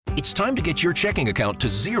It's time to get your checking account to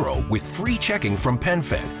zero with free checking from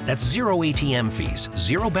PenFed. That's zero ATM fees,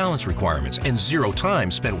 zero balance requirements, and zero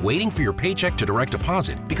time spent waiting for your paycheck to direct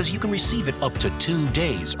deposit because you can receive it up to 2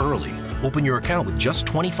 days early. Open your account with just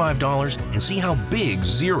 $25 and see how big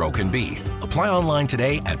zero can be. Apply online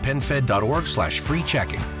today at PenFed.org/free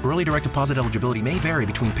checking. Early direct deposit eligibility may vary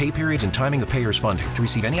between pay periods and timing of payers' funding. To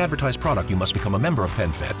receive any advertised product, you must become a member of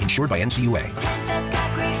PenFed, insured by NCUA.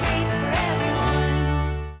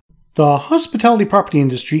 The hospitality property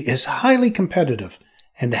industry is highly competitive,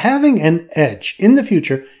 and having an edge in the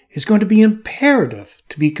future is going to be imperative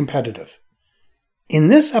to be competitive. In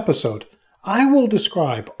this episode, I will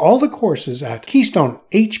describe all the courses at Keystone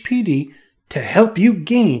HPD to help you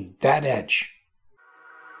gain that edge.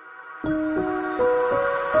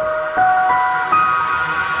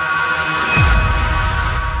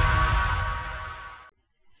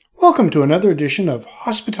 Welcome to another edition of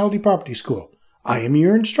Hospitality Property School. I am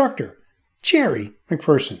your instructor, Jerry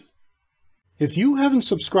McPherson. If you haven't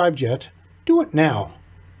subscribed yet, do it now,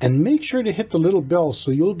 and make sure to hit the little bell so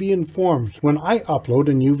you'll be informed when I upload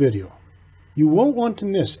a new video. You won't want to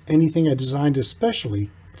miss anything I designed especially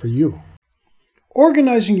for you.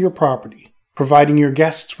 Organizing your property, providing your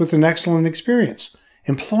guests with an excellent experience,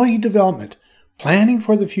 employee development, planning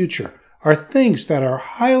for the future are things that are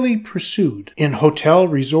highly pursued in hotel,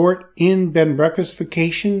 resort, inn, bed and breakfast,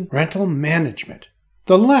 vacation, rental management.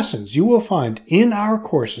 The lessons you will find in our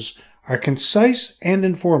courses are concise and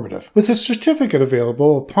informative, with a certificate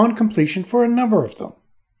available upon completion for a number of them.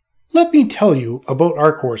 Let me tell you about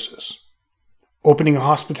our courses. Opening a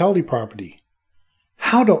hospitality property.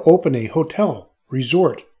 How to open a hotel,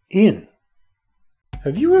 resort, inn.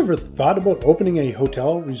 Have you ever thought about opening a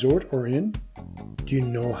hotel, resort, or inn? Do you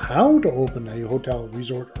know how to open a hotel,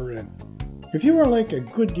 resort, or inn? If you are like a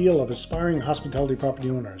good deal of aspiring hospitality property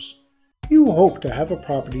owners, you hope to have a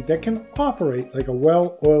property that can operate like a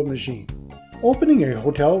well-oiled machine. Opening a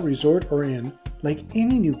hotel, resort, or inn, like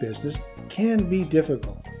any new business, can be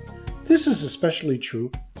difficult. This is especially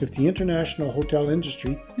true if the international hotel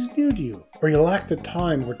industry is new to you, or you lack the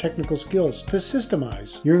time or technical skills to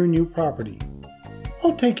systemize your new property.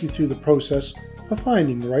 I'll take you through the process of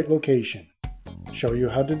finding the right location, show you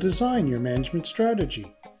how to design your management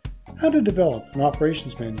strategy, how to develop an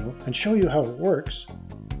operations manual and show you how it works,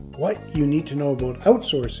 what you need to know about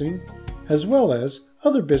outsourcing, as well as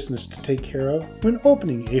other business to take care of when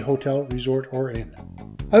opening a hotel, resort, or inn.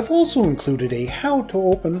 I've also included a how to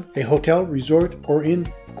open a hotel, resort, or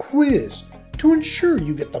inn quiz to ensure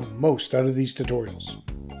you get the most out of these tutorials.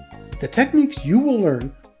 The techniques you will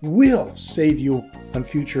learn will save you on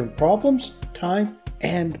future problems, time,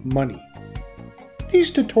 and money.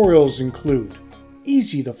 These tutorials include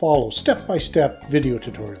easy to follow step-by-step video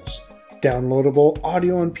tutorials, downloadable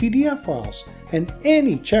audio and PDF files, and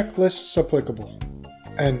any checklists applicable.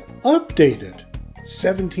 An updated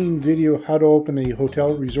 17-video How to Open a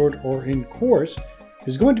Hotel, Resort, or Inn course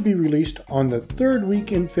is going to be released on the 3rd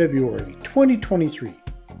week in February 2023.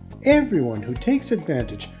 Everyone who takes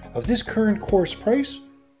advantage of this current course price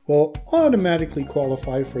will automatically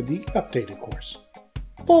qualify for the updated course.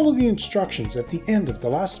 Follow the instructions at the end of the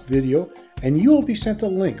last video and you'll be sent a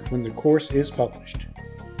link when the course is published.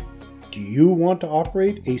 Do you want to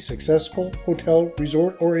operate a successful hotel,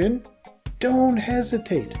 resort, or inn? Don't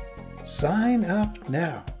hesitate. Sign up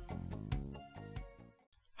now.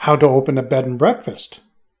 How to open a bed and breakfast.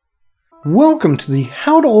 Welcome to the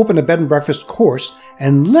How to Open a Bed and Breakfast course,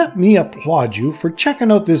 and let me applaud you for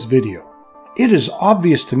checking out this video. It is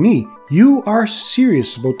obvious to me you are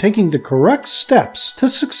serious about taking the correct steps to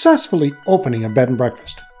successfully opening a bed and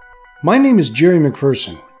breakfast. My name is Jerry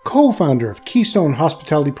McPherson, co-founder of Keystone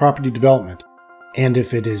Hospitality Property Development, and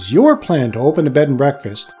if it is your plan to open a bed and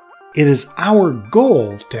breakfast, it is our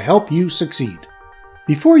goal to help you succeed.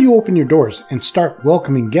 Before you open your doors and start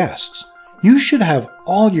welcoming guests, you should have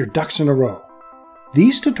all your ducks in a row.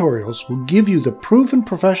 These tutorials will give you the proven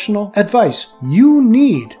professional advice you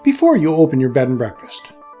need before you open your bed and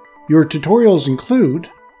breakfast. Your tutorials include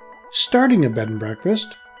starting a bed and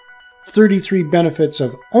breakfast, 33 benefits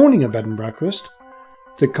of owning a bed and breakfast,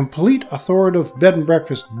 the complete authoritative bed and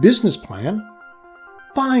breakfast business plan,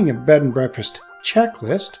 buying a bed and breakfast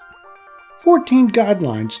checklist, 14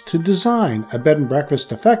 guidelines to design a bed and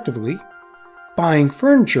breakfast effectively, buying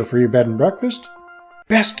furniture for your bed and breakfast,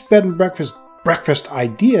 best bed and breakfast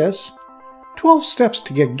ideas, 12 steps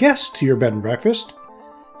to get guests to your bed and breakfast,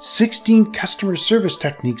 16 customer service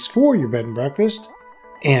techniques for your bed and breakfast,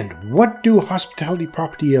 and what do hospitality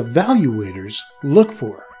property evaluators look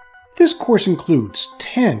for. This course includes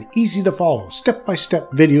 10 easy-to-follow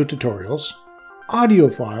step-by-step video tutorials, audio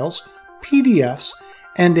files, PDFs,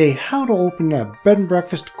 and a How to Open a Bed and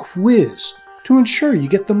Breakfast quiz to ensure you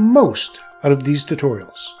get the most out of these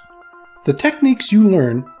tutorials. The techniques you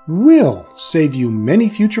learn will save you many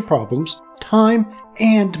future problems, time,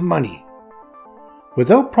 and money.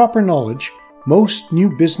 Without proper knowledge, most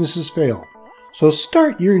new businesses fail, so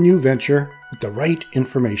start your new venture with the right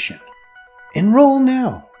information. Enroll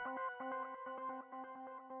now.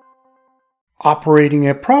 Operating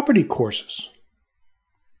a Property courses.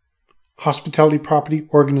 Hospitality Property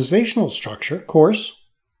Organizational Structure course.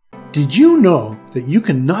 Did you know that you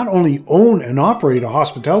can not only own and operate a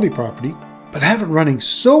hospitality property, but have it running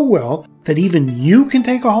so well that even you can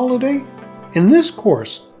take a holiday? In this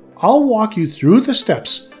course, I'll walk you through the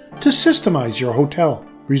steps to systemize your hotel,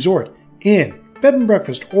 resort, inn, bed and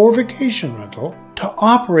breakfast, or vacation rental to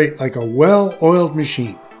operate like a well-oiled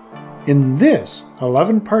machine. In this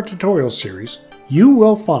 11-part tutorial series, you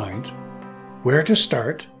will find where to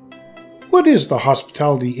start, what is the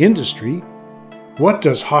hospitality industry, what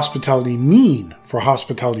does hospitality mean for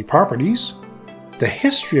hospitality properties, the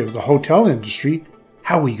history of the hotel industry,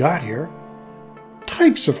 how we got here,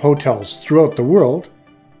 types of hotels throughout the world,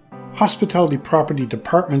 hospitality property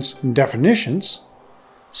departments and definitions,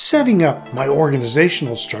 setting up my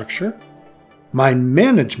organizational structure, my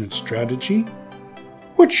management strategy,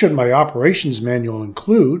 what should my operations manual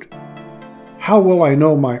include, how will I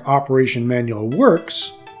know my operation manual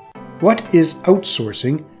works, what is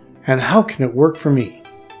outsourcing, and how can it work for me?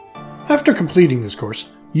 After completing this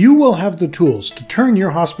course, you will have the tools to turn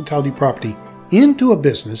your hospitality property into a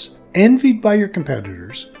business envied by your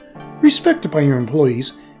competitors, respected by your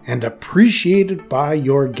employees, and appreciated by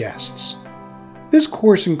your guests. This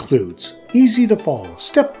course includes easy-to-follow,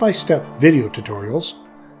 step-by-step video tutorials,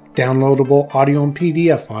 downloadable audio and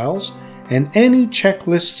PDF files, and any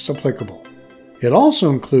checklists applicable. It also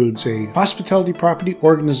includes a Hospitality Property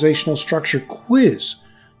Organizational Structure quiz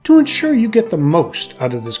to ensure you get the most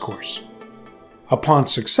out of this course. Upon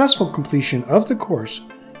successful completion of the course,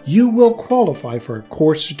 you will qualify for a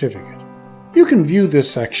course certificate. You can view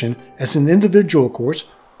this section as an individual course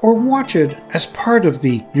or watch it as part of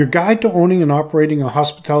the Your Guide to Owning and Operating a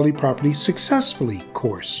Hospitality Property Successfully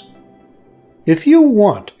course. If you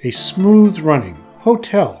want a smooth-running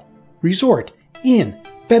hotel, resort, inn,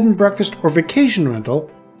 bed and breakfast, or vacation rental,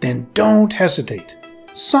 then don't hesitate.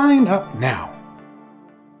 Sign up now.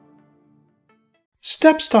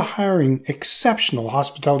 Steps to hiring exceptional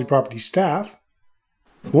hospitality property staff.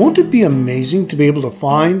 Won't it be amazing to be able to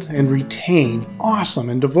find and retain awesome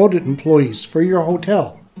and devoted employees for your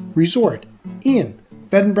hotel, resort, inn,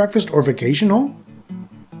 bed and breakfast, or vacation home?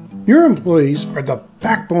 Your employees are the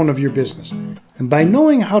backbone of your business, and by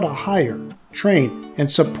knowing how to hire, train,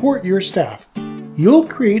 and support your staff, you'll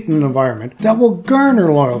create an environment that will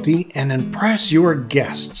garner loyalty and impress your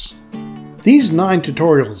guests. These 9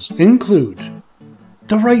 tutorials include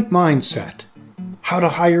the right mindset, how to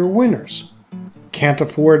hire winners, can't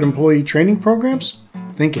afford employee training programs?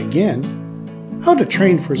 Think again. How to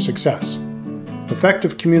train for success.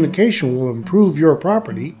 Effective communication will improve your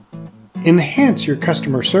property. Enhance your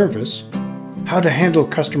customer service. How to handle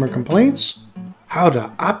customer complaints. How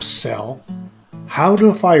to upsell. How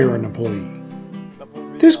to fire an employee.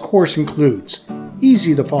 This course includes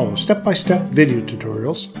easy-to-follow step-by-step video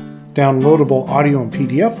tutorials, downloadable audio and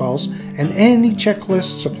PDF files, and any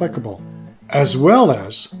checklists applicable, as well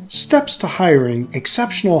as Steps to Hiring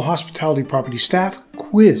Exceptional Hospitality Property Staff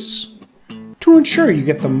quiz to ensure you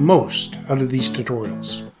get the most out of these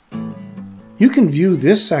tutorials. You can view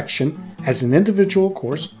this section as an individual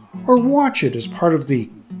course or watch it as part of the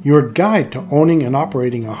Your Guide to Owning and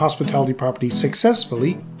Operating a Hospitality Property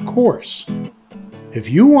Successfully course. If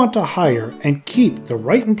you want to hire and keep the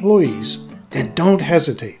right employees, then don't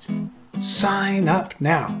hesitate. Sign up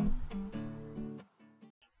now.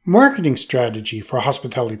 Marketing strategy for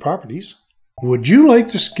hospitality properties. Would you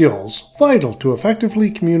like the skills vital to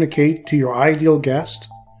effectively communicate to your ideal guest?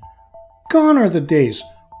 Gone are the days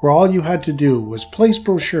where all you had to do was place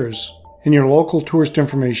brochures in your local tourist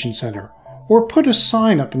information center or put a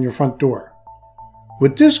sign up in your front door.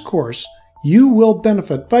 With this course, you will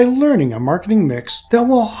benefit by learning a marketing mix that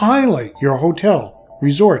will highlight your hotel,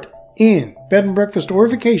 resort, inn, bed and breakfast, or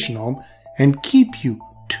vacation home and keep you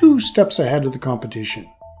 2 steps ahead of the competition.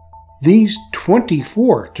 These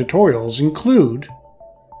 24 tutorials include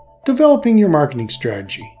developing your marketing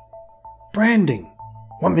strategy, branding,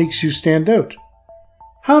 what makes you stand out,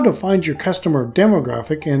 how to find your customer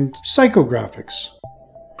demographic and psychographics,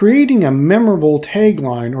 creating a memorable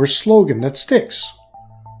tagline or slogan that sticks,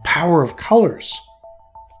 power of colors,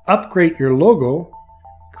 upgrade your logo,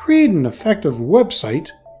 create an effective website,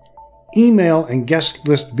 email and guest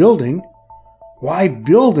list building, why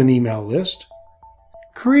build an email list,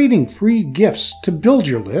 creating free gifts to build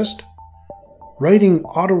your list, writing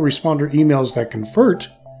autoresponder emails that convert,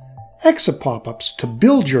 exit pop-ups to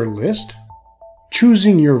build your list,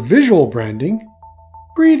 choosing your visual branding,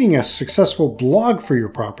 creating a successful blog for your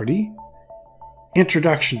property,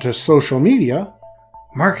 introduction to social media,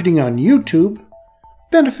 marketing on YouTube,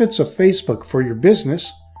 benefits of Facebook for your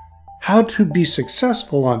business, how to be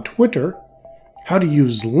successful on Twitter, how to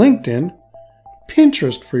use LinkedIn,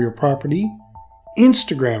 Pinterest for your property,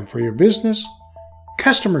 Instagram for your business,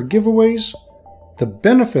 customer giveaways, the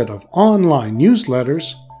benefit of online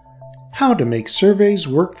newsletters, how to make surveys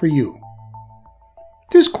work for you.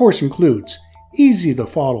 This course includes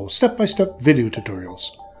easy-to-follow step-by-step video tutorials,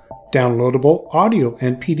 downloadable audio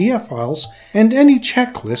and PDF files, and any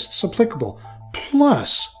checklists applicable,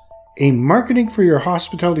 plus a Marketing for Your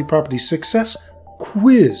Hospitality Property Success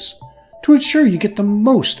quiz to ensure you get the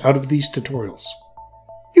most out of these tutorials.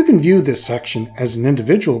 You can view this section as an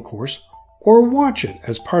individual course or watch it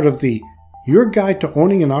as part of the Your Guide to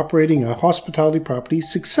Owning and Operating a Hospitality Property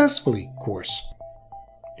Successfully course.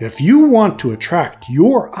 If you want to attract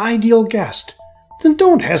your ideal guest, then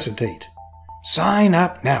don't hesitate. Sign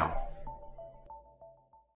up now.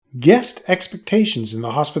 Guest expectations in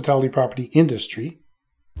the hospitality property industry.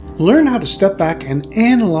 Learn how to step back and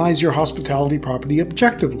analyze your hospitality property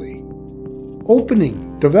objectively.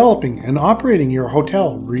 Opening, developing, and operating your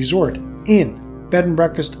hotel, resort, inn, bed and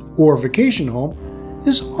breakfast, or vacation home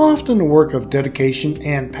is often a work of dedication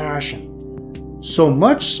and passion. So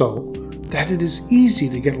much so that it is easy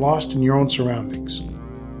to get lost in your own surroundings.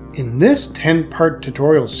 In this 10-part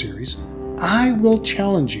tutorial series, I will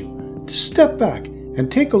challenge you to step back and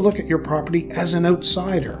take a look at your property as an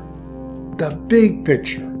outsider. The big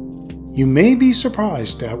picture. You may be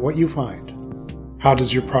surprised at what you find. How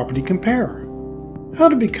does your property compare? How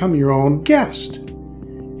to become your own guest?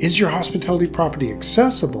 Is your hospitality property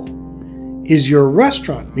accessible? Is your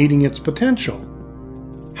restaurant meeting its potential?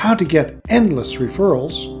 How to get endless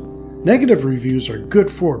referrals? Negative reviews are good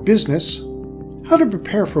for business. How to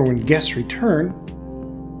prepare for when guests return.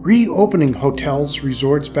 Reopening hotels,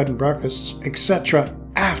 resorts, bed and breakfasts, etc.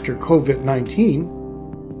 after COVID-19.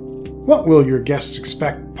 What will your guests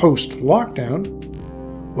expect post-lockdown?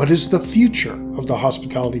 What is the future of the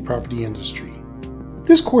hospitality property industry?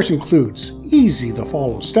 This course includes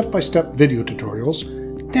easy-to-follow step-by-step video tutorials,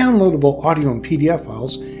 downloadable audio and PDF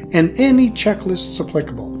files, and any checklists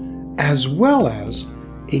applicable, as well as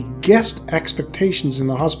a guest expectations in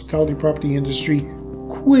the hospitality property industry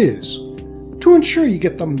quiz to ensure you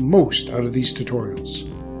get the most out of these tutorials.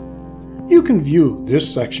 You can view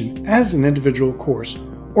this section as an individual course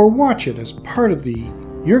or watch it as part of the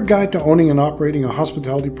Your Guide to Owning and Operating a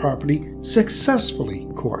Hospitality Property Successfully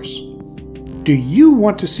course. Do you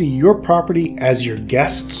want to see your property as your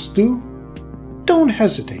guests do? Don't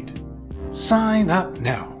hesitate. Sign up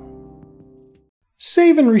now.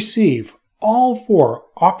 Save and receive all 4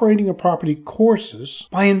 Operating a Property courses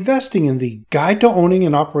by investing in the Guide to Owning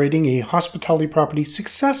and Operating a Hospitality Property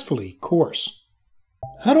Successfully course.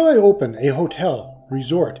 How do I open a hotel,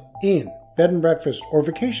 resort, inn, bed and breakfast, or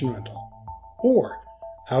vacation rental? Or,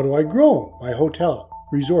 how do I grow my hotel,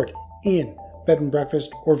 resort, inn, bed and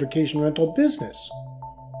breakfast, or vacation rental business?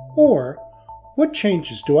 Or, what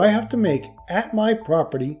changes do I have to make at my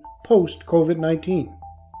property post-COVID-19?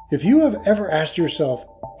 If you have ever asked yourself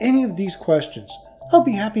any of these questions, I'll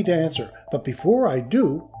be happy to answer, but before I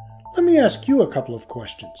do, let me ask you a couple of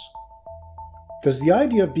questions. Does the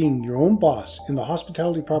idea of being your own boss in the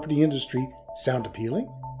hospitality property industry sound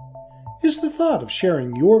appealing? Is the thought of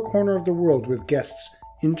sharing your corner of the world with guests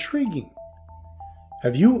intriguing?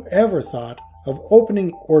 Have you ever thought of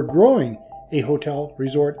opening or growing a hotel,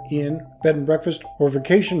 resort, inn, bed and breakfast, or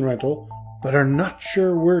vacation rental, but are not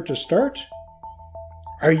sure where to start?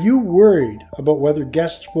 Are you worried about whether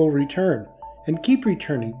guests will return and keep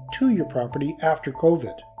returning to your property after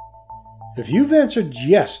COVID? If you've answered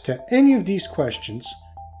yes to any of these questions,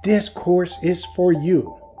 this course is for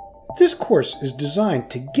you. This course is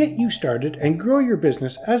designed to get you started and grow your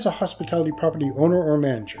business as a hospitality property owner or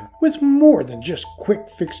manager with more than just quick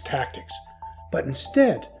fix tactics, but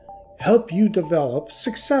instead help you develop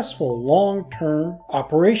successful long-term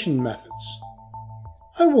operation methods.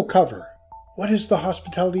 I will cover what is the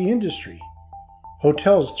hospitality industry,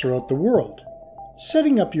 hotels throughout the world,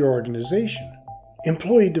 setting up your organization,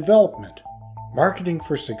 employee development, marketing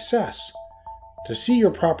for success, to see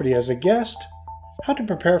your property as a guest, how to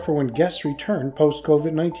prepare for when guests return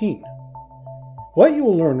post-COVID-19. What you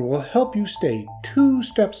will learn will help you stay 2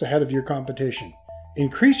 steps ahead of your competition,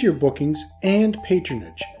 increase your bookings and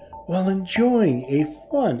patronage, while enjoying a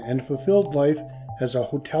fun and fulfilled life as a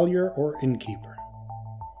hotelier or innkeeper.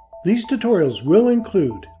 These tutorials will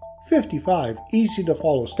include 55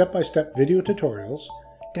 easy-to-follow step-by-step video tutorials,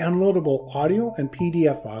 downloadable audio and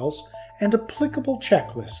PDF files, and applicable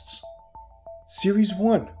checklists. Series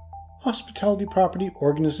 1, Hospitality Property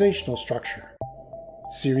Organizational Structure.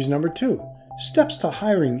 Series number 2, Steps to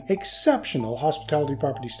Hiring Exceptional Hospitality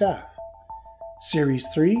Property Staff. Series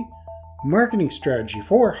 3, Marketing Strategy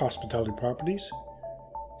for Hospitality Properties.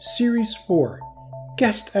 Series 4,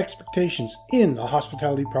 Guest Expectations in the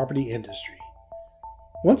Hospitality Property Industry.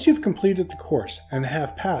 Once you've completed the course and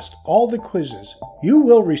have passed all the quizzes, you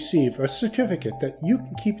will receive a certificate that you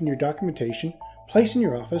can keep in your documentation, place in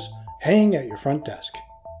your office, hang at your front desk.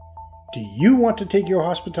 Do you want to take your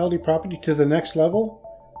hospitality property to the next level?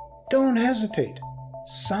 Don't hesitate.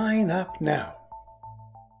 Sign up now.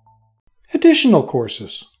 Additional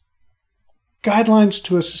courses. Guidelines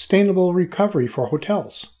to a Sustainable Recovery for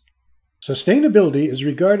Hotels. Sustainability is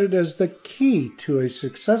regarded as the key to a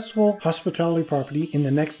successful hospitality property in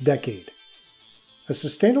the next decade. A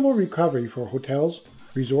sustainable recovery for hotels,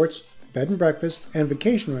 resorts, bed and breakfast, and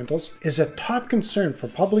vacation rentals is a top concern for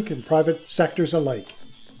public and private sectors alike,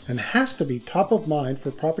 and has to be top of mind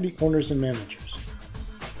for property owners and managers.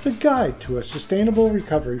 The Guide to a Sustainable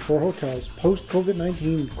Recovery for Hotels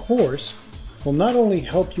Post-COVID-19 course will not only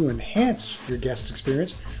help you enhance your guest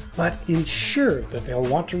experience, but ensure that they'll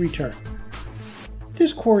want to return.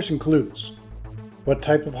 This course includes: what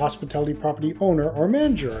type of hospitality property owner or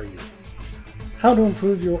manager are you? How to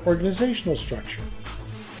improve your organizational structure?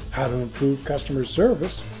 How to improve customer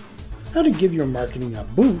service? How to give your marketing a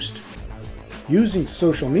boost? Using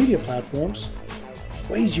social media platforms?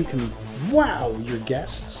 Ways you can wow your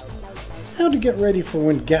guests? How to get ready for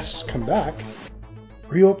when guests come back?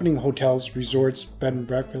 Reopening hotels, resorts, bed and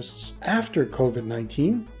breakfasts after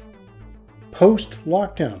COVID-19?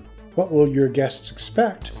 Post-lockdown, what will your guests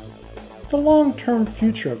expect? The long-term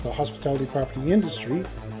future of the hospitality property industry,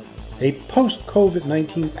 a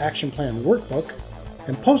post-COVID-19 action plan workbook,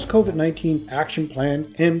 and post-COVID-19 action plan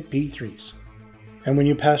MP3s. And when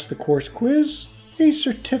you pass the course quiz, a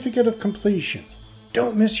certificate of completion.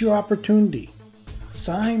 Don't miss your opportunity.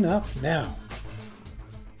 Sign up now.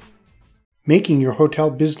 Making your hotel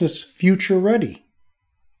business future ready.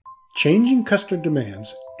 Changing customer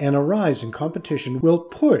demands and a rise in competition will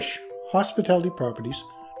push hospitality properties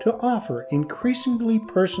to offer increasingly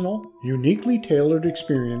personal, uniquely tailored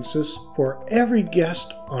experiences for every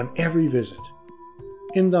guest on every visit.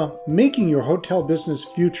 In the Making Your Hotel Business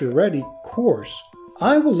Future Ready course,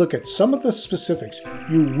 I will look at some of the specifics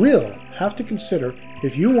you will have to consider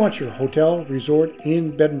if you want your hotel, resort,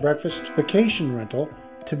 inn, bed and breakfast, vacation rental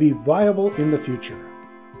to be viable in the future.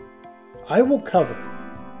 I will cover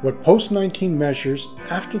what post-19 measures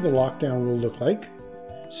after the lockdown will look like,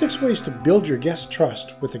 6 ways to build your guest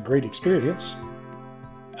trust with a great experience,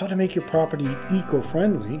 how to make your property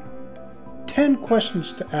eco-friendly, 10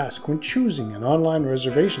 questions to ask when choosing an online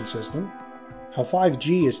reservation system, how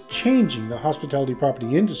 5G is changing the hospitality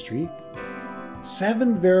property industry,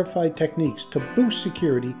 7 verified techniques to boost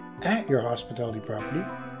security at your hospitality property,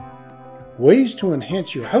 ways to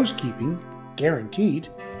enhance your housekeeping, guaranteed,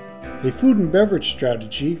 a food and beverage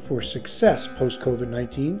strategy for success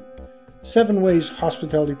post-COVID-19, 7 ways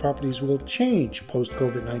hospitality properties will change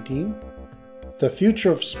post-COVID-19, the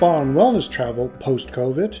future of spa and wellness travel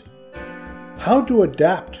post-COVID, how to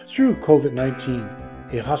adapt through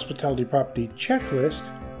COVID-19, a hospitality property checklist,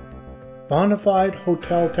 bonafide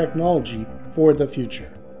hotel technology for the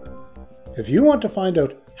future. If you want to find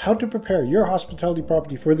out how to prepare your hospitality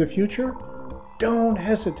property for the future, don't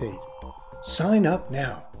hesitate. Sign up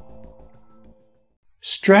now.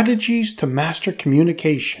 Strategies to master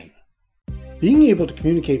communication. Being able to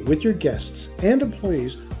communicate with your guests and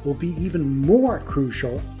employees will be even more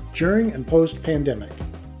crucial during and post-pandemic.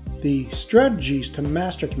 The Strategies to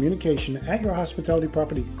Master Communication at Your Hospitality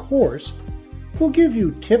Property course will give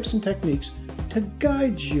you tips and techniques to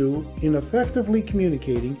guide you in effectively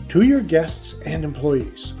communicating to your guests and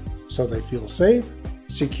employees so they feel safe,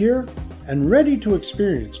 secure, and ready to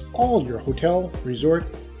experience all your hotel, resort,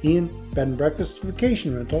 inn, bed and breakfast,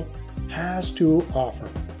 vacation rental has to offer.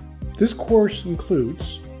 This course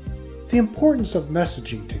includes the importance of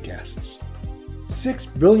messaging to guests, 6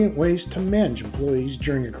 brilliant ways to manage employees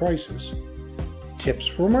during a crisis, tips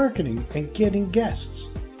for marketing and getting guests,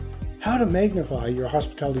 how to magnify your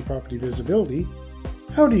hospitality property visibility,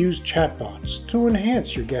 how to use chatbots to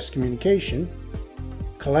enhance your guest communication,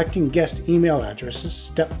 collecting guest email addresses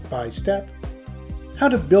step by step, how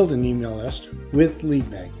to build an email list with lead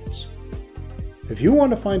magnets. If you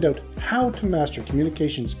want to find out how to master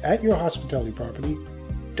communications at your hospitality property,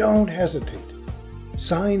 don't hesitate.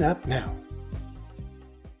 Sign up now.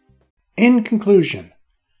 In conclusion,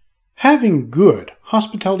 having good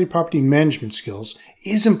hospitality property management skills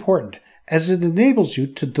is important as it enables you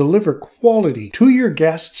to deliver quality to your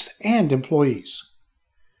guests and employees.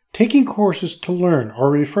 Taking courses to learn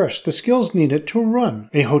or refresh the skills needed to run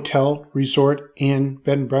a hotel, resort, inn,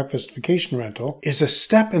 bed and breakfast vacation rental is a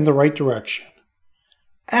step in the right direction.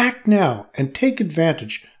 Act now and take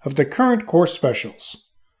advantage of the current course specials.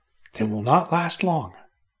 They will not last long.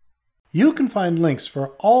 You can find links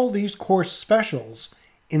for all these course specials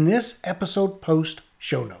in this episode post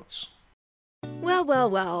show notes.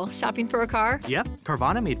 Well, shopping for a car? Yep,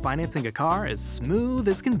 Carvana made financing a car as smooth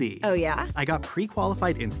as can be. Oh yeah? I got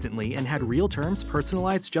pre-qualified instantly and had real terms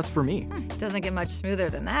personalized just for me. Doesn't get much smoother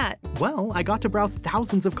than that. Well, I got to browse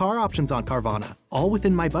thousands of car options on Carvana, all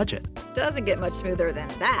within my budget. Doesn't get much smoother than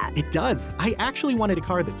that. It does. I actually wanted a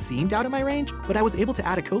car that seemed out of my range, but I was able to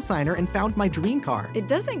add a cosigner and found my dream car. It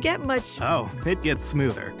doesn't get much... Oh, it gets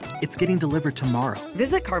smoother. It's getting delivered tomorrow.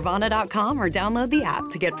 Visit Carvana.com or download the app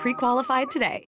to get pre-qualified today.